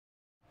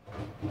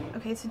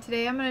Okay, so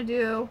today I'm going to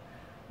do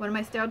one of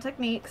my sterile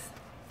techniques,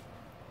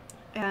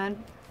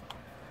 and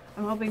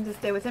I'm hoping to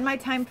stay within my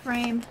time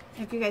frame.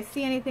 If you guys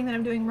see anything that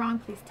I'm doing wrong,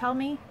 please tell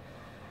me.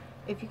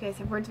 If you guys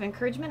have words of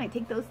encouragement, I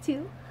take those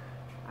too.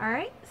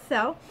 Alright,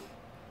 so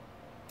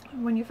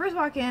when you first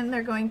walk in,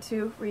 they're going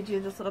to read you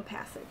this little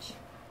passage.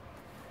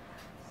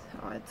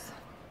 So it's,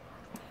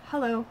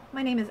 "Hello,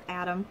 my name is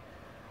Adam.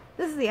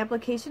 This is the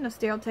application of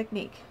sterile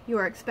technique. You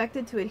are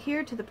expected to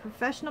adhere to the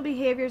professional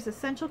behavior's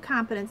essential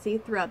competency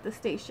throughout the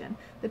station.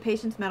 The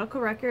patient's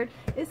medical record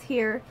is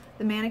here.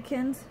 The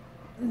mannequins,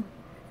 I'm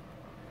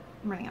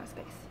running out of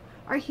space,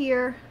 are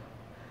here,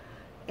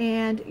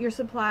 and your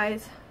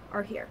supplies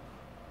are here.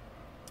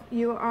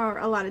 You are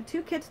allotted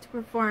 2 kits to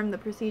perform the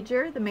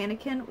procedure. The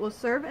mannequin will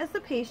serve as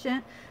the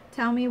patient.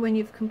 Tell me when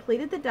you've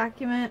completed the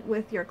document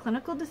with your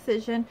clinical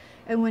decision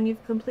and when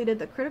you've completed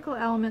the critical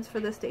elements for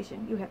the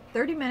station. You have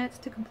 30 minutes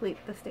to complete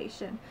the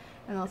station."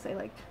 And they'll say,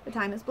 like, the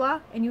time is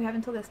blah, and you have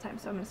until this time.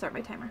 So I'm going to start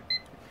my timer.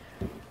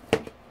 My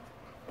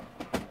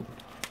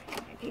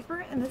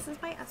paper, and this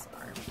is my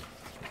S-bar.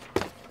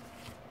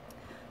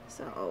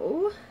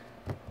 So,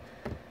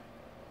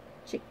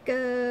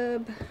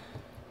 Jacob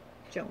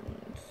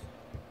Jones.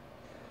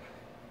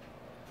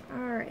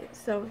 Alright,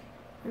 so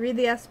read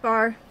the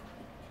S-bar,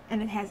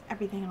 and it has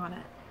everything on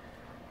it.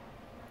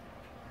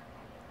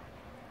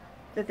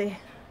 That the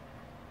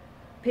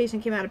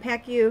patient came out of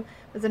PACU,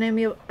 was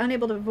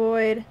unable to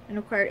void, and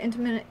required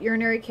intermittent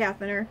urinary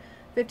catheter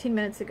 15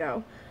 minutes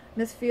ago.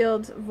 Miss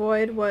Field's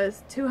void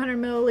was 200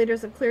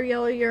 milliliters of clear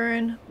yellow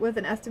urine with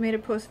an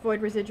estimated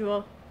post-void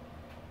residual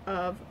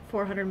of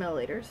 400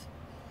 milliliters.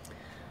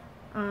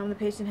 The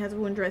patient has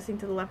wound dressing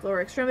to the left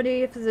lower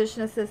extremity.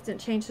 Physician assistant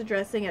changed the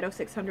dressing at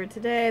 0600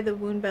 today. The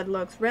wound bed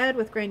looks red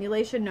with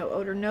granulation. No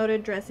odor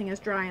noted. Dressing is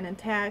dry and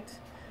intact.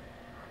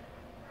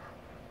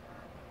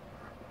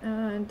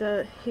 And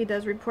he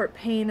does report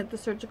pain at the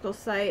surgical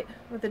site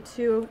with a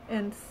 2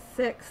 and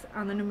 6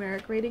 on the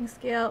numeric rating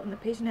scale. And the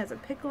patient has a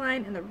PICC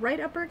line in the right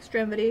upper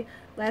extremity.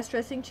 Last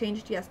dressing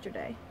changed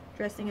yesterday.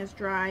 Dressing is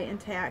dry,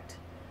 intact,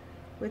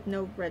 with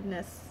no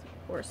redness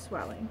or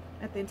swelling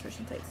at the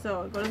insertion site.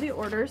 So I'll go to the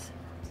orders,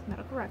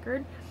 medical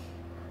record,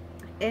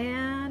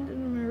 and I'm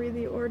going to read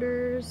the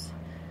orders.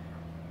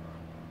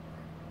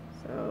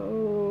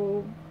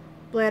 So,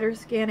 bladder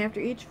scan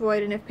after each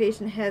void, and if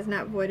patient has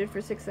not voided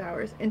for 6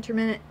 hours.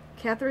 Intermittent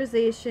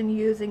catheterization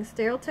using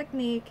sterile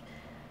technique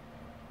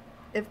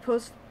if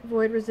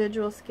post-void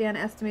residual scan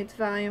estimates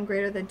volume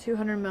greater than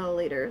 200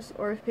 milliliters,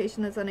 or if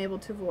patient is unable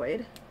to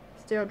void.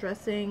 Sterile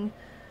dressing,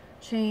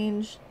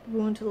 change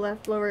wound to the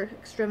left lower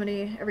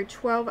extremity every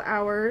 12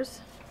 hours.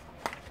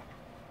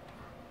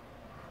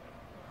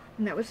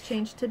 And that was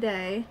changed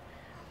today.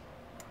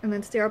 And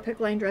then sterile PICC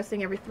line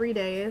dressing every 3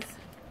 days.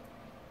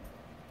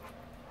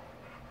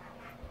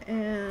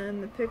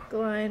 And the PICC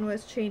line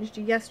was changed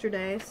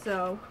yesterday,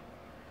 so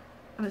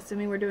I'm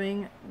assuming we're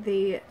doing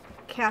the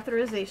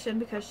catheterization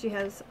because she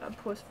has a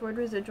post-void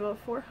residual of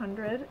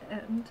 400.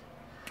 And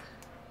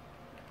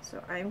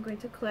so I'm going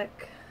to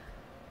click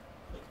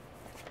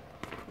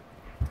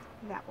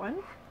that one,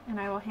 and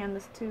I will hand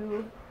this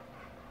to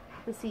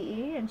the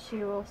CE, and she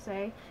will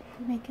say,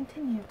 "You may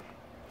continue."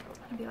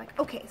 I'll be like,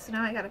 okay, so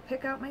now I gotta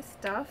pick out my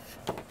stuff.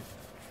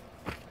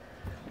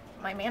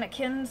 My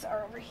mannequins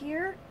are over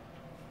here.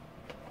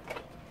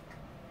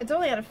 It's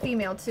only on a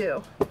female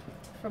too,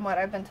 from what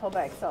I've been told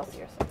by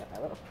Excelsior. So I got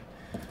my little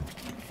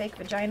fake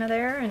vagina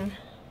there, and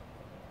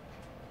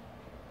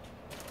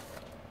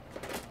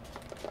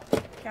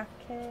cath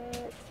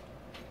kit,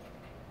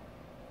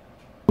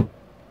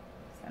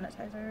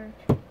 sanitizer.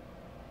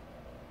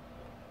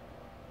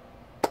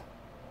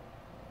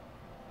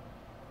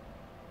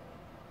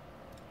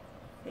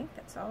 I think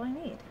that's all I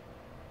need.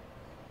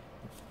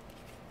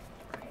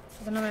 Alright,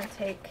 so then I'm going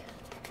to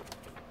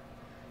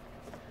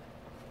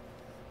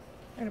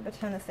I'm going to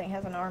pretend this thing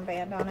has an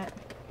armband on it.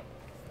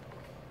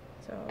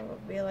 So it'll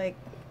be like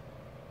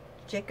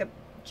Jacob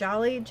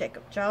Jolly,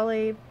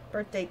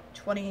 birth date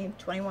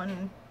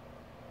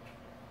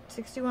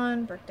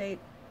 20/21/61, birth date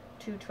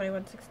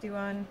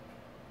 2/21/61,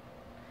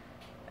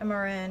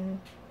 MRN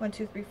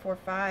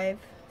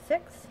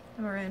 123456,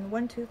 MRN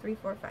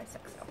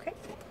 123456. Okay.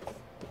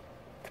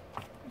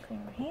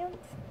 Clean my hands.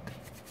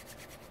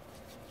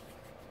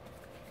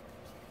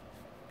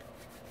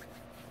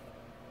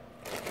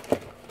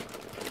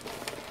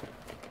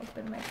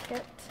 Open my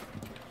kit.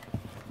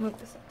 Move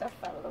this stuff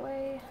out of the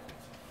way.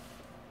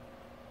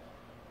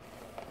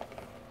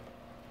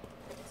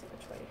 Let's see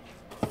which way.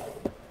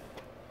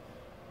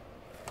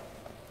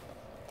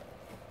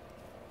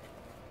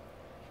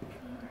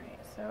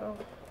 Alright, so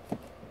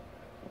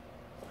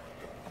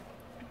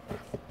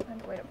find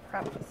a way to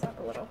prop this up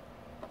a little.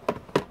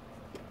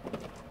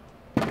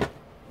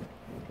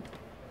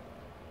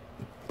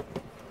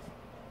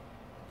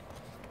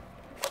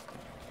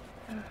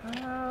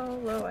 How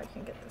low I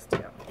can get this to.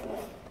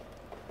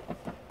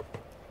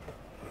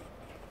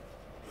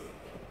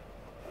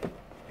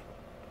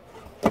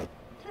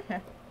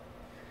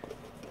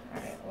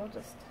 Alright, we'll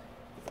just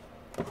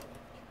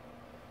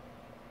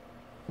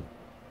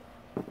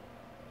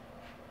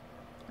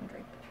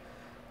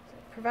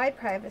provide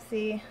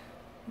privacy,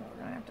 we're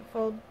going to have to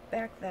fold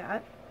back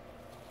that.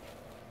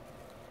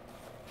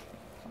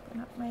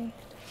 Open up my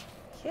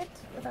kit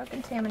without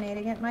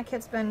contaminating it. My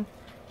kit's been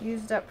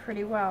used up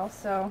pretty well,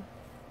 so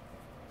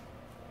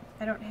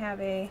I don't have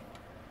a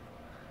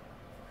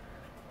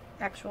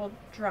actual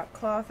drop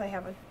cloth. I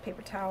have a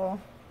paper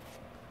towel.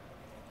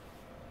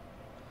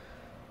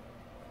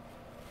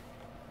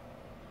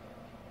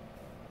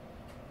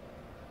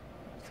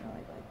 So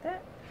like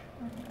that.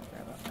 I'm gonna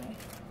grab up my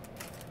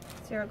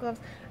sterile gloves.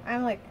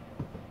 I'm like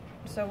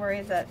so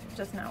worried that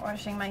just not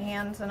washing my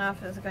hands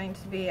enough is going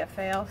to be a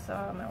fail, so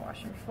I'm gonna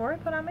wash them before I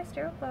put on my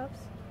sterile gloves.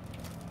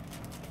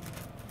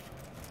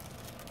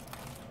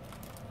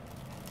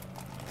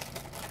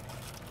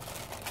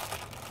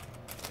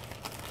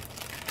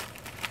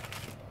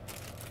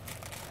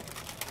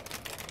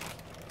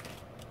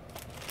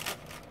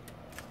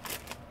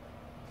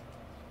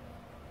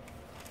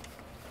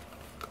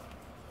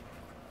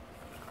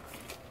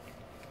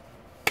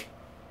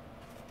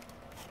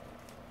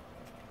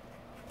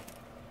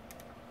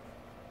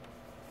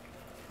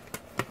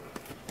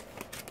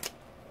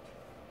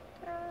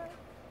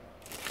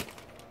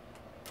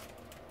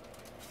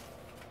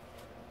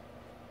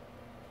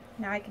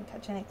 Now I can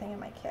touch anything in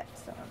my kit,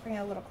 so I'll bring it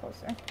a little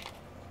closer.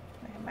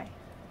 I have my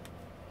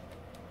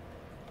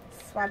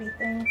swabby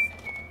things.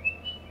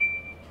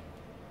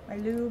 My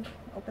lube,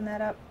 open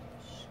that up,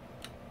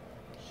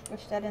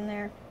 squish that in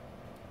there,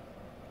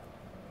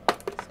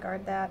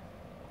 discard that.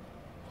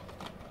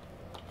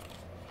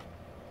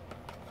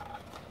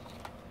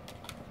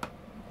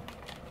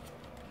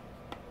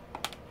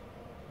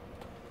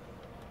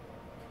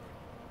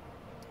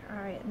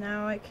 Alright,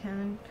 now I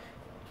can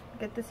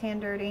get this hand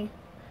dirty.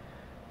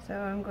 So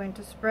I'm going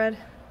to spread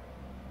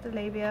the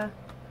labia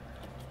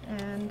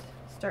and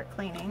start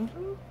cleaning.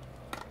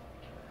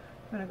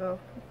 I'm going to go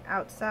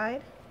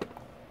outside,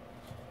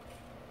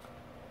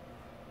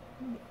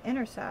 the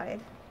inner side,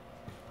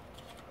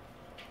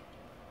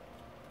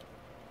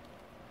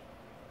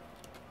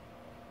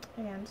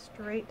 and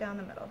straight down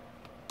the middle.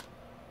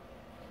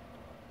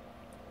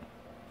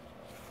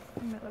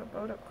 Bring my little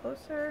boat up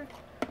closer,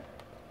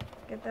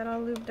 get that all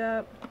lubed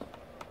up.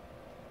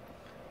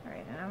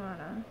 Alright, and I'm going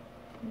to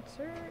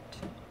insert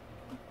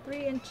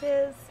 3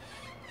 inches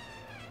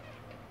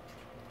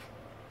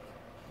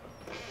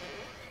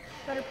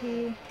butter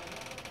pea.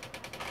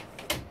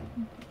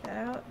 Take that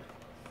out,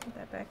 put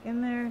that back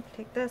in there.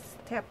 Take this,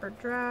 tap her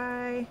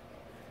dry.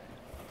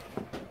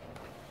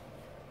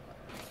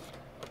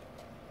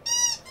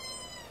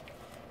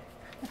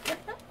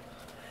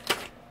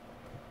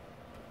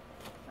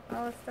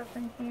 All the stuff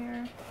in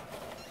here.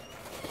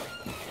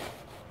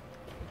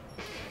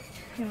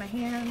 Clean my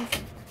hands.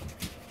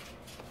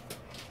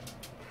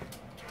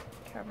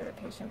 Cover the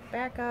patient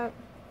back up,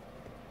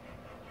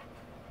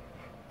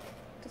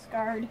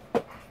 discard,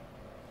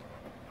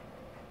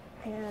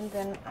 and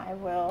then I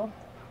will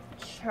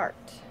chart.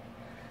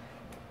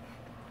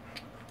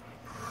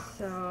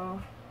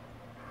 So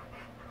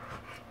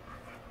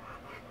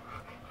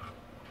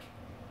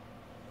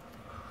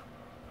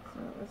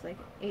it was like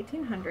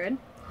 1800.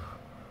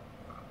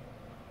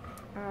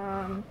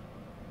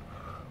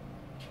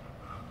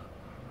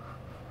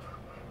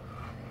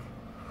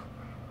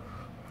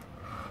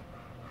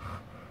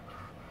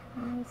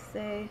 Let's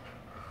say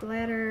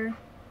bladder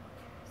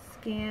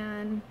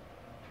scan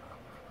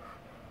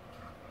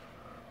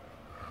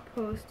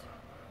post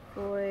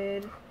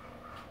void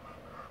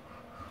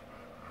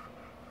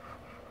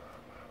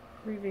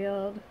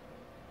revealed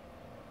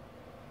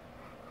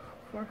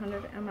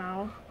 400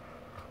 ml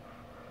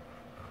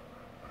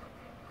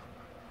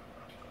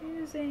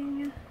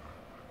using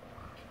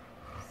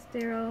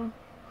sterile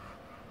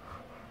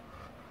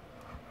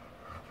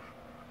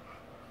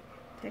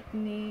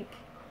technique.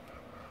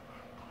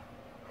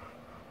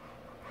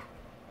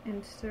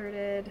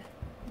 Inserted,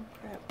 oh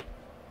crap.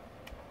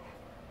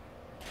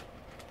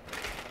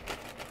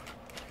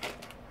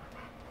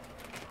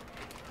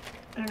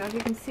 I don't know if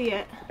you can see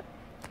it,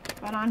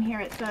 but on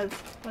here it says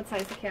what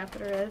size the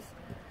catheter is.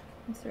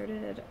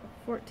 Inserted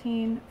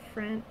 14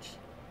 French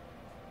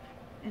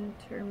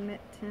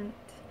intermittent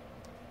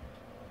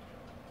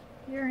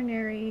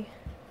urinary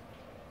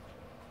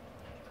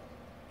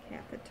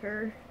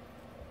catheter.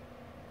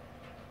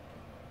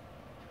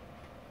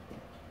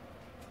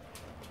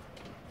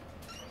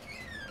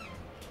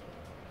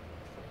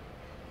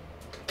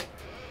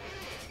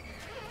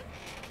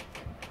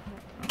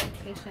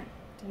 Patient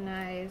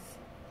denies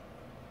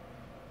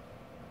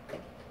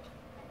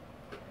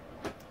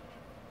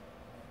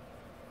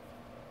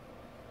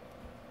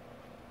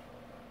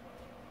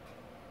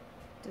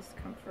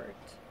discomfort.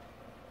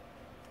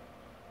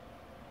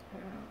 I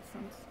don't know, it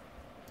sounds.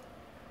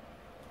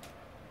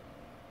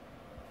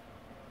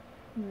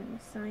 I'm going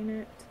to sign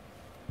it.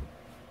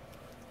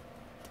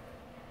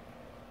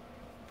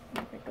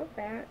 If I go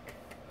back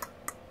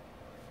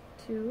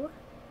to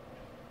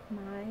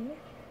my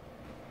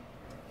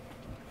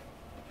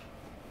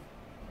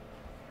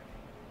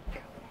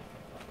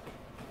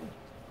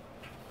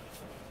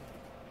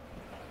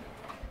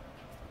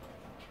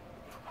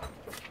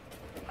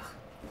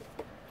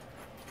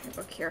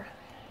here.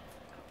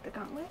 The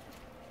gauntlet.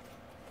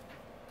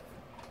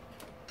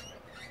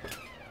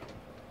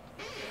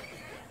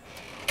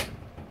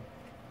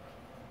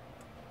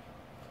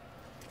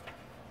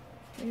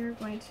 We are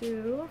going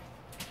to,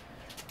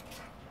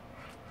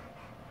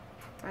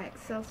 by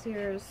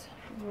Excelsior's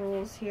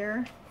rules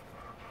here,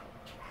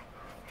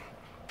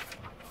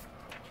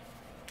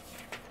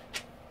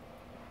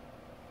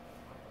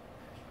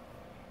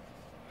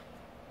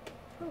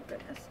 oh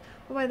goodness.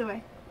 Oh, by the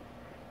way,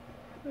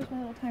 where's my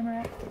little timer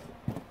at?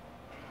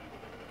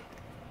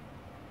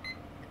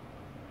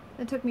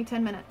 It took me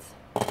 10 minutes.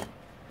 So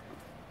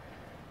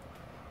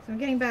I'm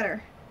getting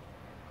better.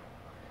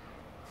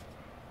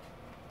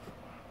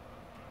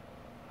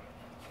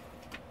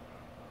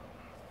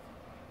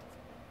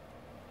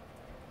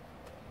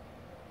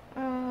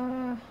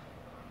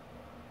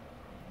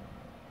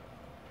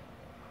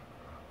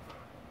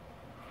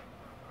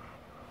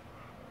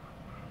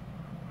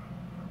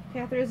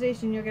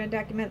 Catheterization, you're going to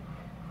document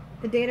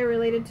the data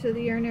related to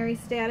the urinary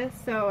status.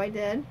 So I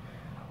did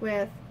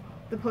with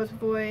the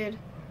post-void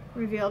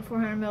revealed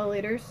 400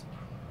 milliliters.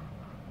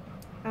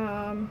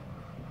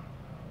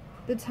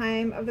 The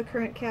time of the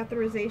current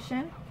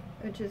catheterization,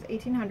 which is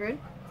 1800,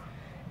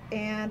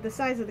 and the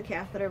size of the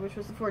catheter, which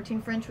was the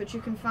 14 French, which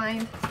you can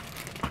find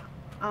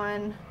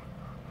on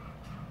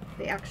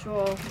the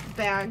actual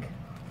bag.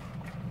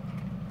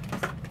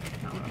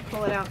 I'm going to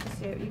pull it out to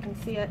see it. You can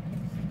see it.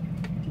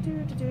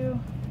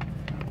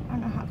 I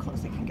don't know how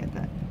close I can get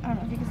that. I don't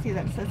know if you can see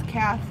that. It says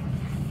cath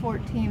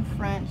 14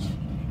 French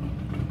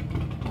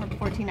or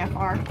 14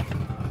 FR.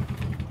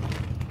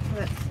 So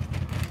that's,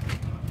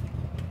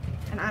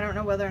 and I don't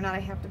know whether or not I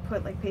have to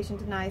put like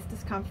patient denies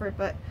discomfort,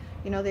 but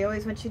you know, they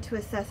always want you to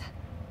assess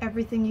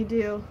everything you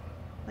do,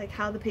 like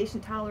how the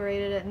patient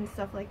tolerated it and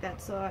stuff like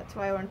that. So that's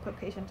why I want to put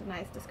patient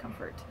denies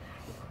discomfort.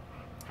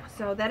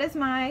 So that is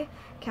my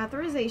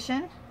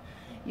catheterization.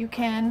 You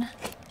can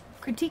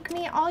critique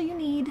me all you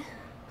need.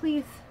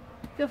 Please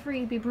feel free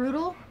to be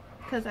brutal,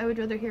 because I would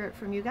rather hear it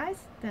from you guys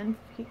than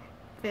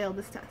fail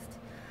this test.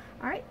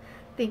 Alright,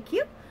 thank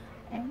you,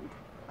 and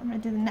I'm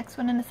going to do the next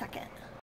one in a second.